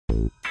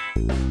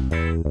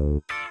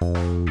Hey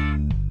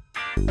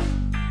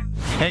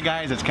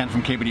guys, it's Ken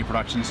from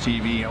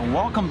KBDProductionsTV and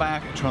welcome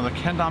back to another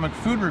Ken Domik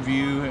food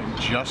review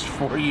just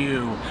for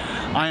you.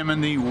 I am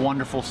in the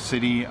wonderful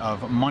city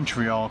of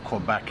Montreal,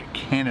 Quebec,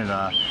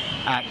 Canada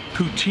at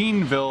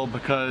Poutineville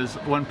because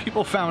when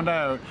people found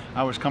out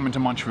I was coming to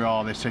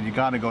Montreal, they said you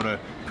gotta go to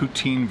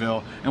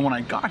Poutineville. And when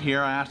I got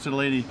here, I asked the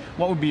lady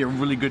what would be a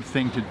really good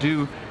thing to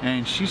do,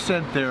 and she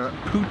said their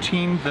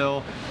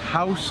Poutineville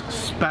House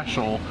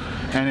Special,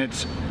 and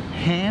it's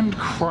hand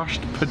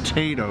crushed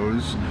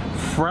potatoes,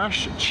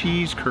 fresh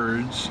cheese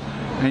curds,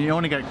 and you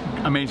only get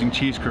amazing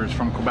cheese curds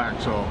from Quebec,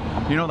 so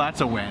you know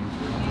that's a win.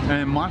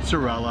 And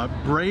mozzarella,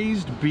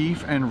 braised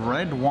beef, and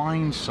red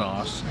wine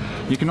sauce.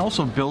 You can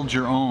also build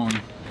your own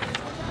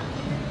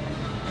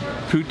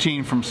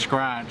poutine from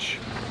scratch.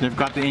 They've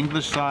got the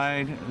English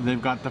side,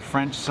 they've got the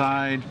French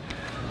side,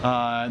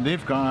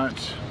 they've got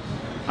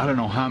I don't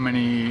know how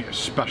many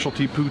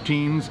specialty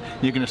poutines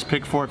you can just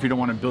pick for if you don't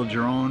want to build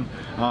your own.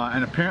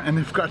 And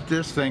they've got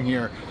this thing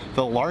here,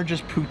 the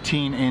largest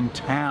poutine in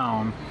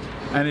town,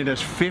 and it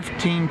is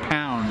 15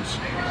 pounds.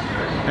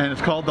 And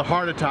it's called the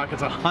Heart Attack.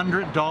 It's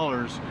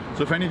 $100.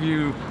 So if any of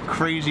you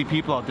crazy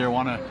people out there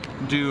want to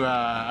do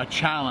a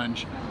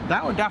challenge,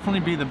 that would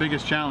definitely be the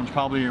biggest challenge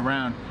probably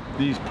around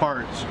these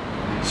parts.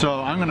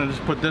 So I'm gonna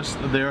just put this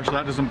there so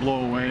that doesn't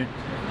blow away.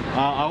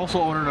 I also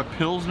ordered a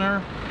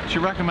Pilsner. She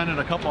recommended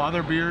a couple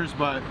other beers,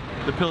 but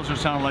the Pilsner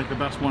sounded like the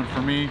best one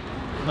for me.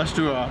 Let's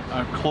do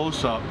a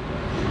close-up.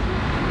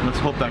 Let's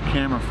hope that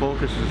camera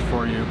focuses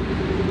for you.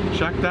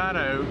 Check that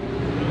out.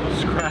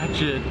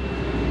 Scratch it,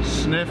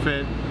 sniff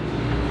it.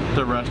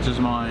 The rest is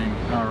mine.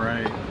 All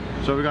right.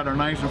 So we got our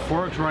knives and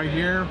forks right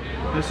here.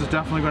 This is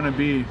definitely going to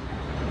be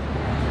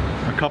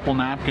a couple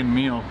napkin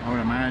meal, I would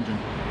imagine.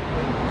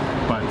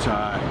 But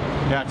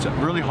yeah, it's a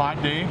really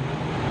hot day.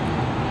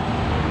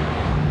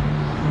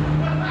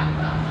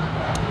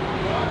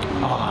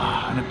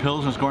 And the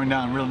Pilsner's going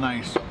down real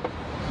nice.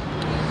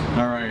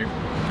 All right,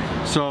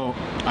 so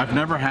I've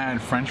never had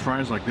French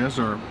fries like this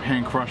or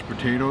hand crushed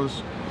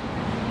potatoes.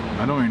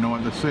 I don't even know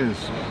what this is.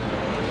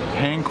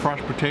 Hand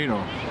crushed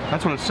potato.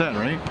 That's what it said,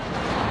 right?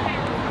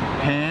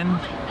 Hand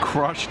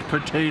crushed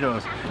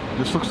potatoes.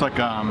 This looks like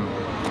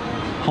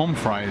home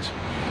fries.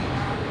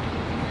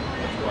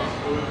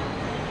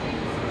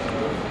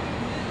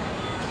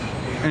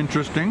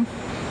 Interesting.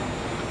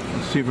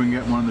 Let's see if we can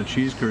get one of the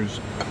cheese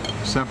curds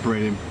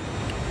separated.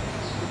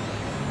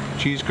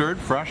 Cheese curd,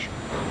 fresh,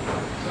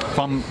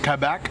 from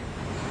Quebec.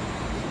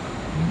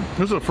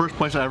 This is the first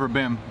place I've ever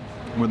been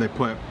where they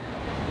put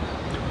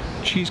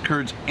cheese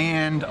curds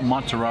and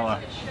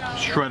mozzarella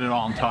shredded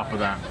on top of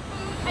that.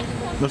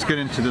 Let's get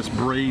into this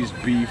braised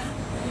beef.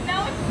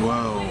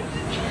 Whoa.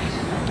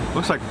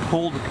 Looks like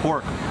pulled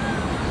pork.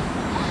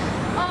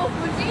 Oh,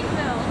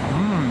 Poutineville.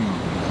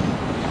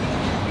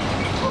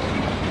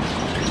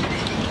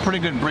 Pretty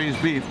good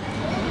braised beef.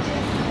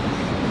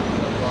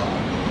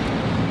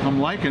 I'm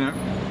liking it.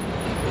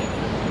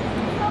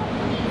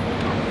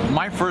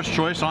 My first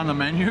choice on the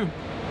menu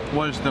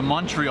was the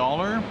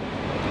Montrealer,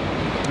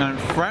 and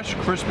fresh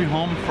crispy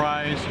home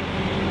fries,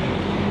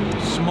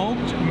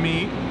 smoked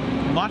meat,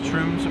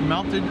 mushrooms,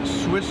 melted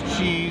Swiss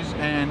cheese,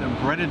 and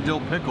breaded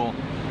dill pickle.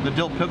 The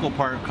dill pickle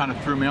part kind of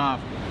threw me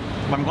off,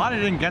 but I'm glad I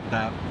didn't get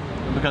that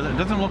because it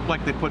doesn't look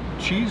like they put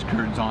cheese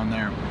curds on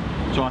there.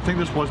 So I think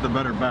this was the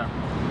better bet.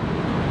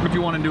 If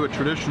you want to do a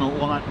traditional,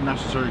 well, not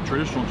necessarily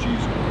traditional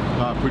cheese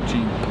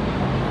poutine.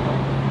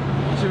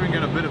 Let's see if we can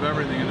get a bit of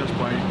everything in this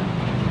bite.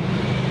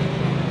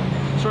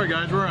 Sorry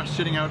guys, we're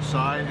sitting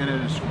outside and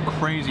it is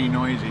crazy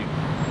noisy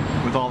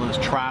with all this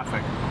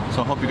traffic.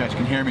 So I hope you guys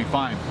can hear me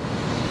fine.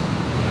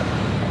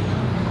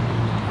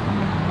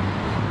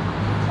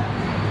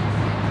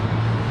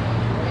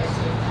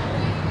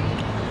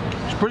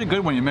 It's pretty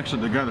good when you mix it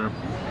together.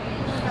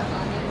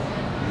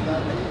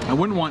 I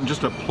wouldn't want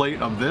just a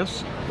plate of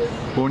this,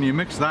 but when you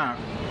mix that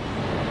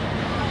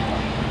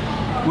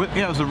with,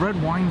 yeah, it was the red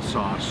wine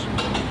sauce.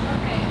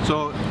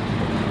 So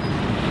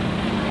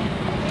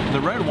the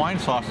red wine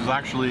sauce is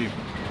actually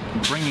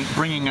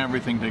bringing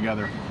everything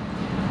together.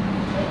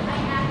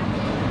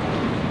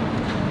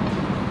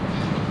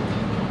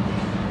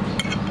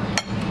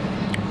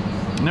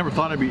 Never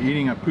thought I'd be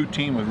eating a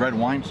poutine with red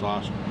wine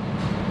sauce.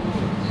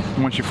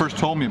 When she first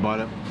told me about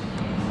it,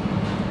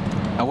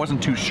 I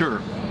wasn't too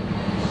sure,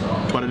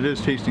 but it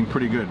is tasting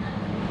pretty good.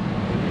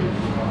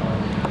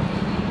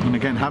 And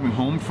again, having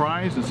home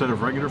fries instead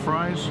of regular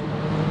fries.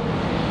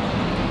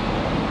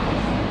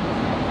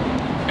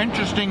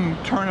 Interesting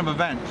turn of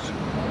events.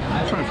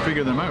 I'm trying to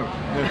figure them out.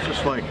 It's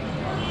just like,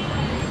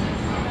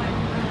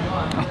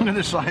 look at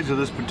the size of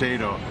this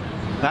potato.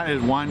 That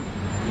is one,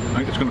 I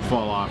think it's gonna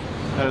fall off.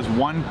 That is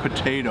one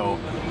potato.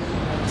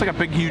 It's like a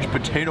big, huge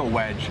potato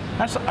wedge.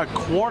 That's a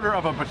quarter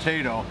of a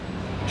potato.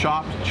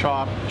 Chopped,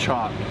 chopped,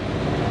 chopped.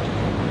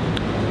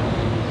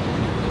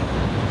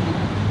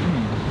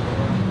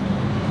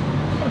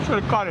 I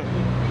should have caught it.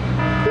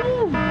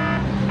 Woo.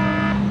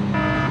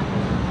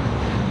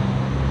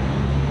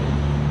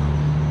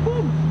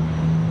 Woo.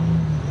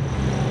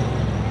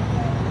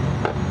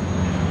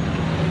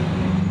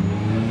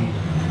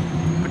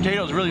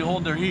 potatoes really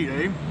hold their heat,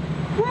 eh?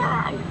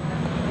 Wow!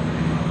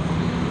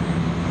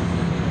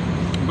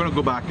 I'm gonna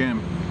go back in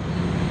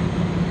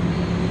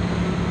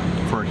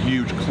for a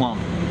huge clump.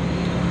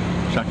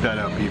 Check that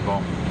out,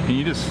 people. Can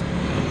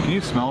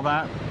you smell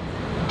that?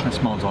 That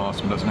smells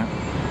awesome, doesn't it?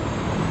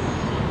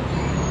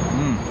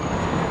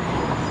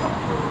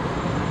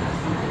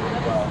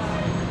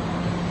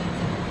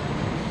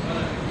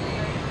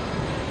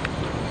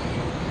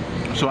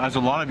 So as a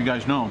lot of you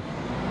guys know,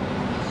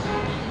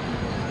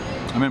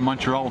 I'm in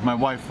Montreal with my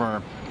wife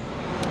for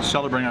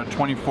celebrating our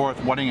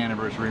 24th wedding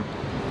anniversary.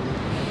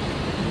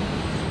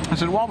 I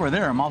said, while we're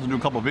there, I might as well do a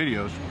couple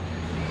videos.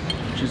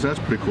 She said, that's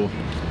pretty cool.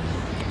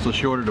 So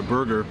she ordered a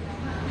burger,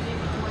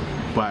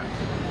 but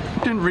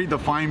didn't read the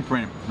fine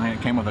print. It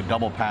came with a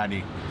double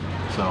patty,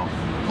 so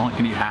I only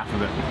can eat half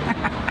of it.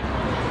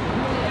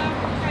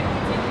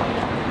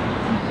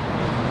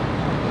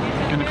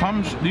 And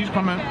these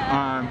come in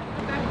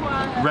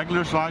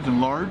regular size and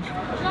large.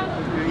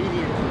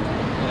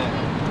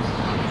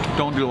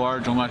 Don't do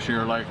large unless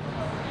you're like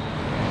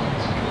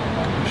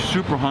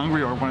super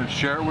hungry or want to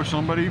share it with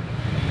somebody.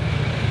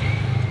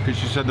 Because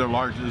she said they're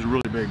large, this is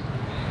really big.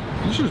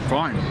 This is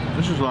fine.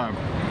 This is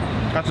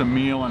that's a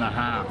meal and a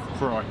half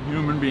for a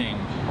human being.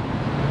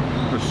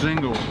 A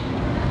single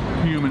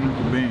human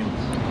being.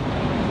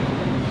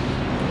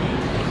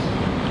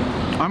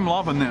 I'm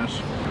loving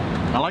this.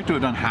 I like to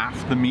have done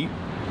half the meat,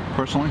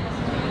 personally.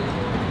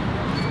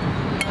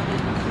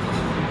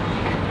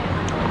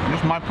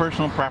 Just my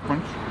personal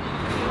preference.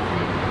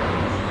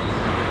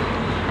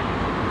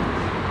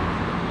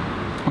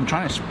 I'm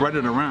trying to spread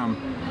it around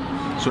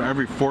so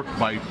every fork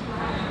bite,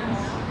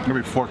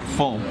 every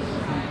forkful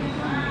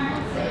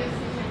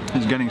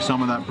is getting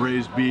some of that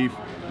braised beef,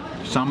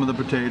 some of the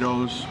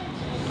potatoes,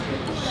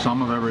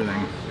 some of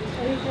everything.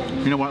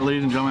 You know what,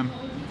 ladies and gentlemen?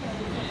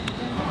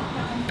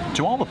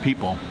 To all the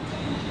people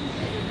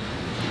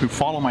who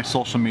follow my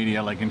social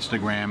media like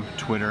Instagram,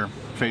 Twitter,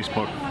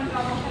 Facebook,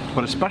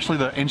 but especially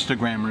the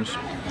Instagrammers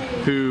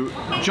who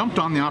jumped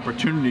on the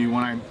opportunity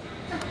when I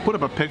put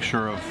up a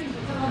picture of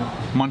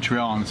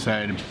Montreal and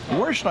said,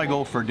 where should I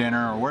go for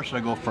dinner or where should I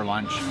go for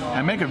lunch,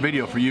 and make a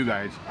video for you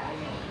guys.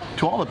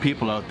 To all the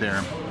people out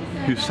there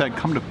who said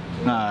come to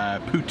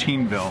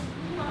Poutineville,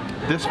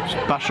 this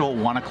special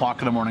 1 o'clock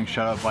in the morning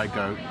shout out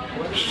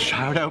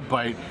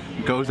bite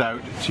goes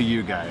out to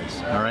you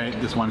guys. All right,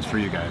 this one's for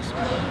you guys.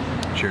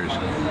 Cheers.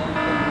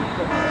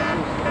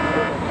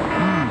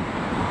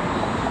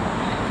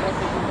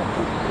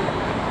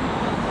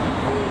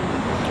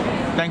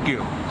 Thank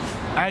you.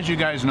 As you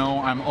guys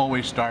know, I'm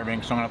always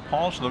starving, so I'm going to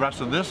polish the rest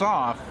of this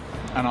off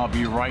and I'll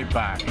be right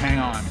back. Hang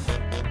on.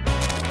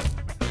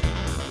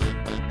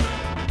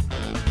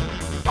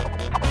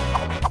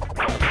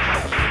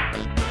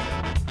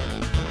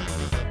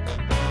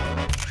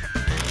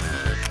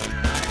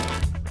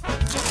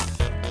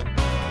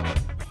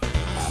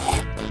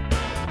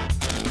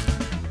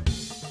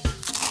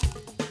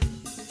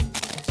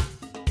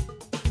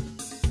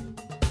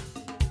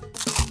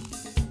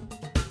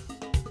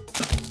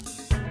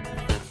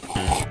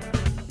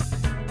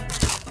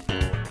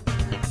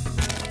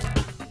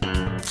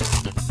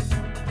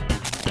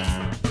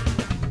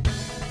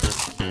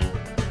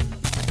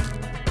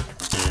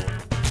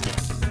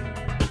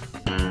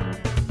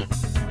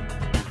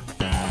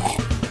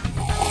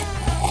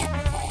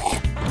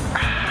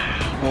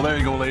 Well, there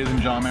you go, ladies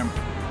and gentlemen.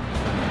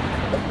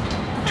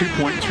 2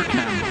 points for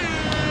Ken.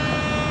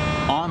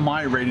 On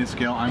my rating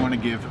scale, I'm going to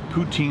give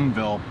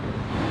Poutineville,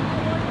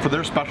 for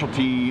their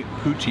specialty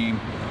poutine,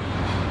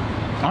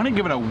 I'm going to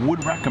give it a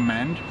would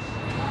recommend,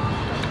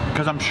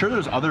 because I'm sure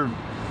there's other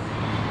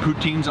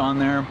poutines on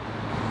there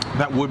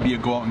that would be a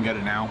go out and get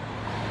it now.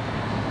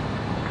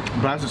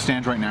 But as it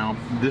stands right now,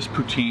 this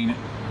poutine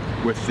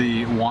with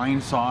the wine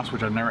sauce,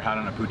 which I've never had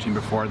on a poutine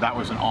before, that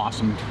was an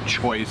awesome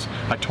choice.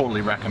 I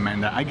totally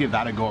recommend that. I give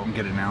that a go out and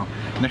get it now.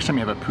 Next time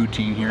you have a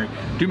poutine here,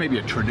 do maybe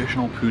a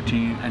traditional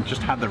poutine and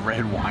just have the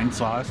red wine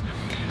sauce.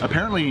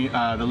 Apparently,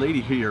 the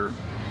lady here,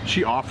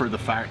 she offered the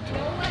fact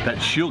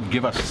that she'll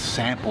give us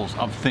samples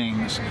of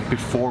things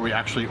before we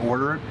actually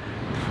order it,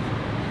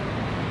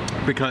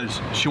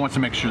 because she wants to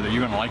make sure that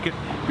you're gonna like it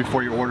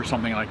before you order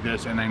something like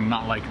this and then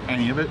not like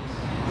any of it.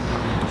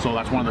 So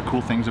that's one of the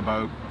cool things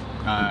about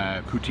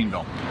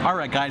Poutineville.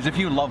 Alright guys, if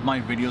you love my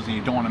videos and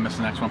you don't want to miss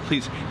the next one,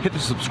 please hit the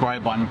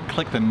subscribe button,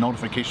 click the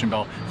notification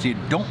bell so you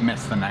don't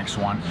miss the next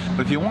one.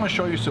 But if you want to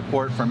show your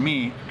support for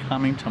me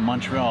coming to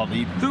Montreal to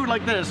eat food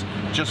like this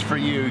just for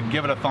you,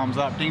 give it a thumbs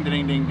up, ding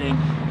ding ding ding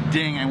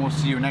ding, and we'll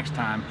see you next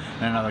time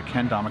in another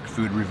Ken Domik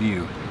food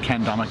review.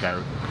 Ken Domik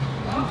out.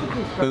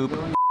 Boop.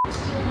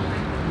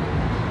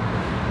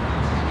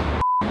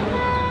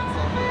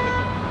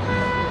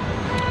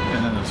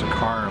 And then there's a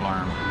car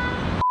alarm.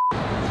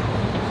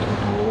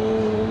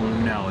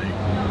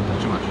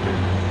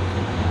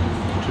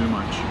 Too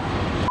much.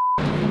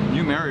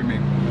 You married me.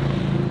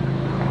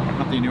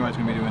 Not that you knew I was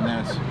going to be doing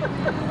this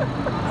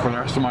for the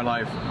rest of my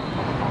life.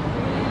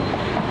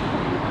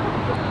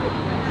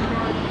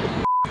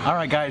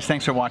 Alright guys,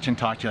 thanks for watching.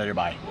 Talk to you later.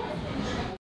 Bye.